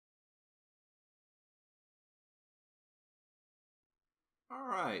All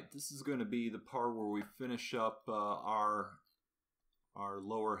right, this is going to be the part where we finish up our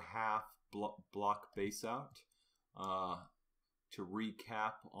lower half block base out. To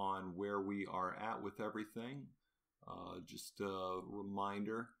recap on where we are at with everything, just a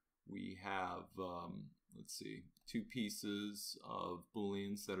reminder, we have, let's see, two pieces of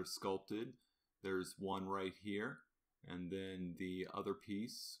booleans that are sculpted. There's one right here, and then the other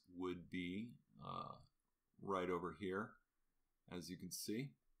piece would be right over here. As you can see,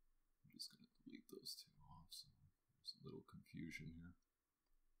 I'm just going to delete those two off, so there's a little confusion here.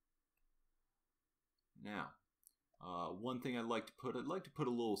 Now, one thing I'd like to put a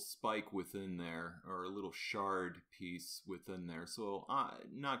little spike within there, or a little shard piece within there. So I'm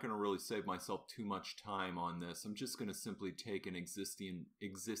not going to really save myself too much time on this. I'm just going to simply take an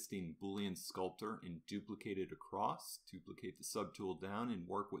existing Boolean sculptor and duplicate it across, duplicate the subtool down, and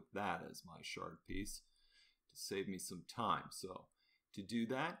work with that as my shard piece to save me some time. So to do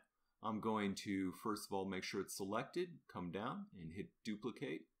that, I'm going to first of all make sure it's selected, come down and hit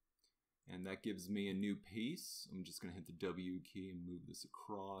duplicate, and that gives me a new piece. I'm just going to hit the W key and move this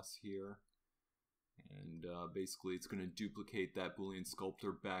across here, and basically it's going to duplicate that Boolean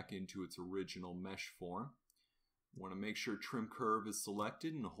sculptor back into its original mesh form. Want to make sure trim curve is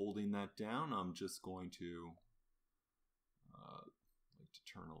selected, and holding that down, I'm just going to like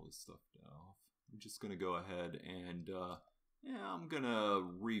to turn all this stuff off. I'm just going to go ahead and I'm going to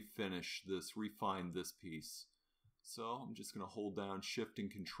refine this piece. So I'm just going to hold down Shift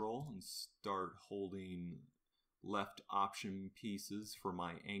and Control and start holding left option pieces for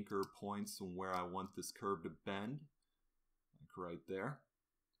my anchor points and where I want this curve to bend, like right there.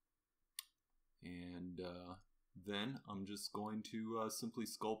 And then I'm just going to simply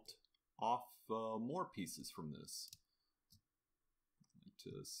sculpt off more pieces from this.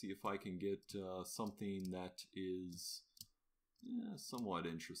 To see if I can get something that is somewhat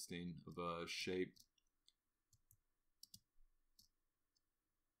interesting of a shape.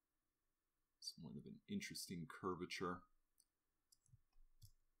 Somewhat of an interesting curvature.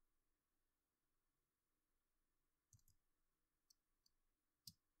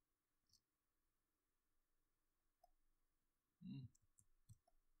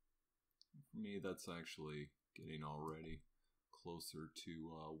 For me, that's actually getting already closer to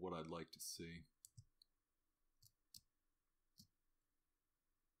what I'd like to see.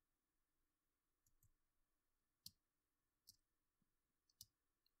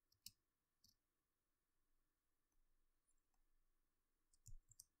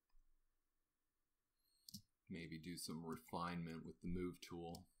 Maybe do some refinement with the move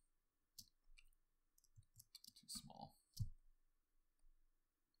tool. Too small.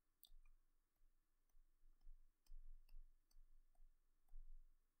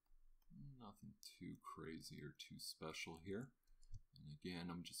 Nothing too crazy or too special here. And again,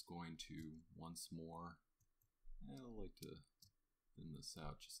 I'm just going to once more, I like to thin this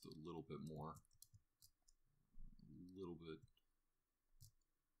out just a little bit more. A little bit.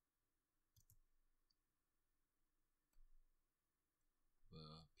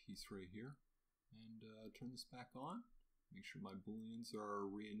 Piece right here, and turn this back on. Make sure my booleans are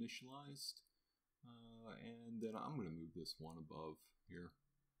reinitialized, and then I'm going to move this one above here.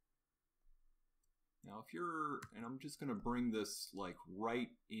 Now, if you're, and I'm just going to bring this like right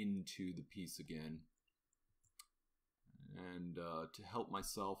into the piece again, and to help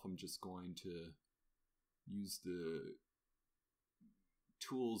myself, I'm just going to use the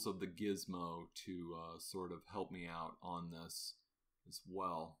tools of the gizmo to sort of help me out on this as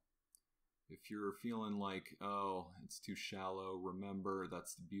well. If you're feeling like, oh, it's too shallow, remember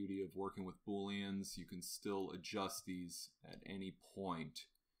that's the beauty of working with booleans. You can still adjust these at any point.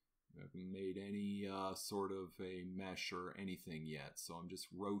 You haven't made any sort of a mesh or anything yet, so I'm just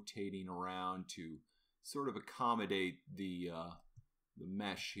rotating around to sort of accommodate the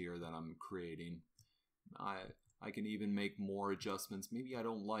mesh here that I'm creating. I can even make more adjustments. Maybe I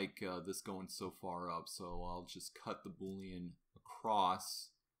don't like this going so far up, so I'll just cut the Boolean across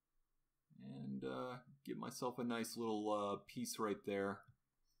and give myself a nice little piece right there.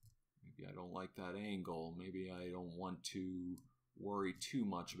 Maybe I don't like that angle. Maybe I don't want to worry too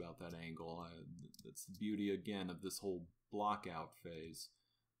much about that angle. That's the beauty again of this whole block out phase.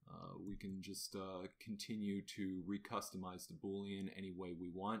 We can just continue to recustomize the Boolean any way we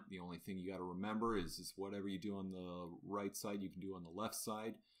want. The only thing you got to remember is whatever you do on the right side, you can do on the left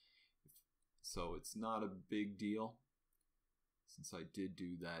side. So it's not a big deal. Since I did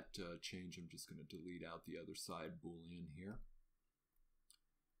do that change, I'm just going to delete out the other side Boolean here.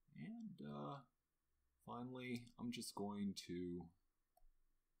 And finally, I'm just going to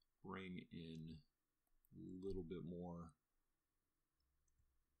bring in a little bit more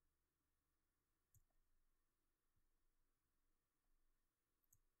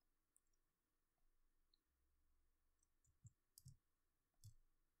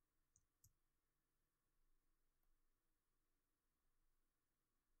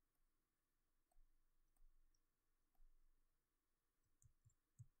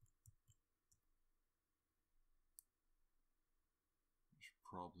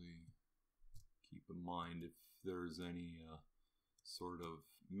simply keep in mind if there's any sort of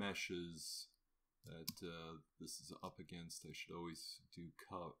meshes that this is up against, I should always do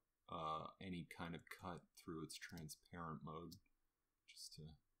cut any kind of cut through its transparent mode, just to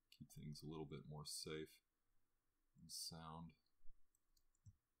keep things a little bit more safe and sound.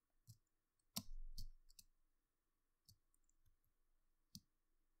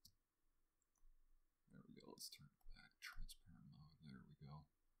 There we go, let's turn it back, transparent mode, there we go.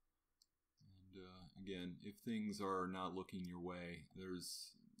 And again, if things are not looking your way,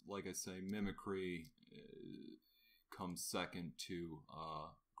 there's, like I say, mimicry comes second to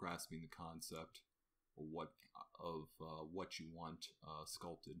grasping the concept of what you want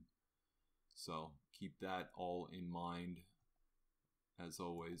sculpted. So keep that all in mind as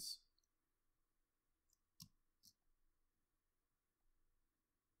always.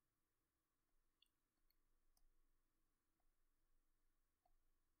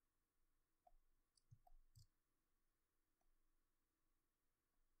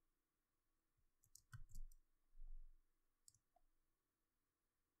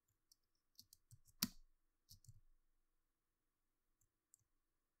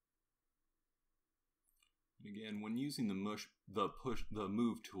 Again, when using the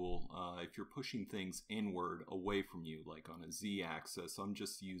move tool, if you're pushing things inward away from you, like on a Z-axis, I'm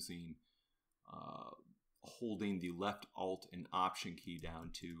just using holding the left Alt and Option key down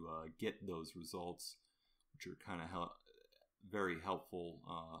to get those results, which are kind of very helpful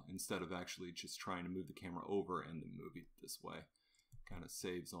instead of actually just trying to move the camera over and then move it this way. Kind of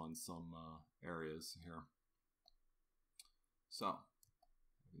saves on some areas here. So,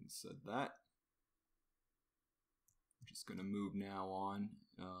 having said that, I'm just going to move now on.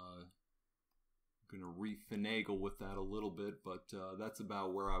 I'm going to refinagle with that a little bit, but that's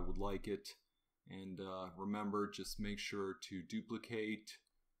about where I would like it. And remember, just make sure to duplicate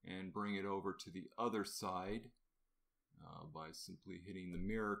and bring it over to the other side by simply hitting the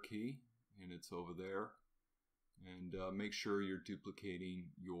mirror key, and it's over there. And make sure you're duplicating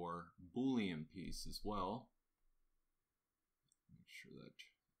your boolean piece as well.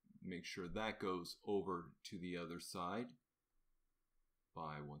 Make sure that goes over to the other side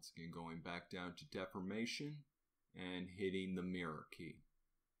by once again going back down to deformation and hitting the mirror key,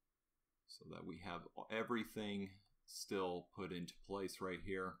 so that we have everything still put into place right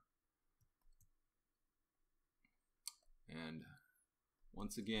here. And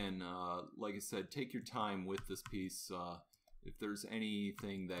once again, like I said, take your time with this piece. If there's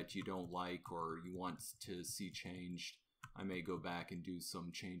anything that you don't like or you want to see changed, I may go back and do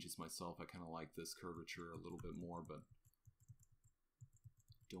some changes myself. I kind of like this curvature a little bit more, but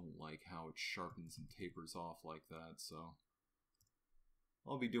don't like how it sharpens and tapers off like that. So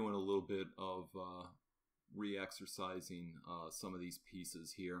I'll be doing a little bit of re-exercising some of these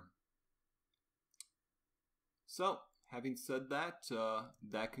pieces here. So having said that,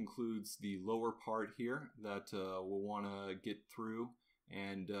 that concludes the lower part here that we'll want to get through.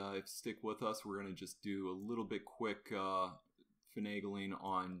 And if stick with us, we're going to just do a little bit quick finagling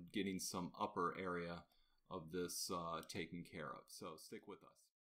on getting some upper area of this taken care of. So stick with us.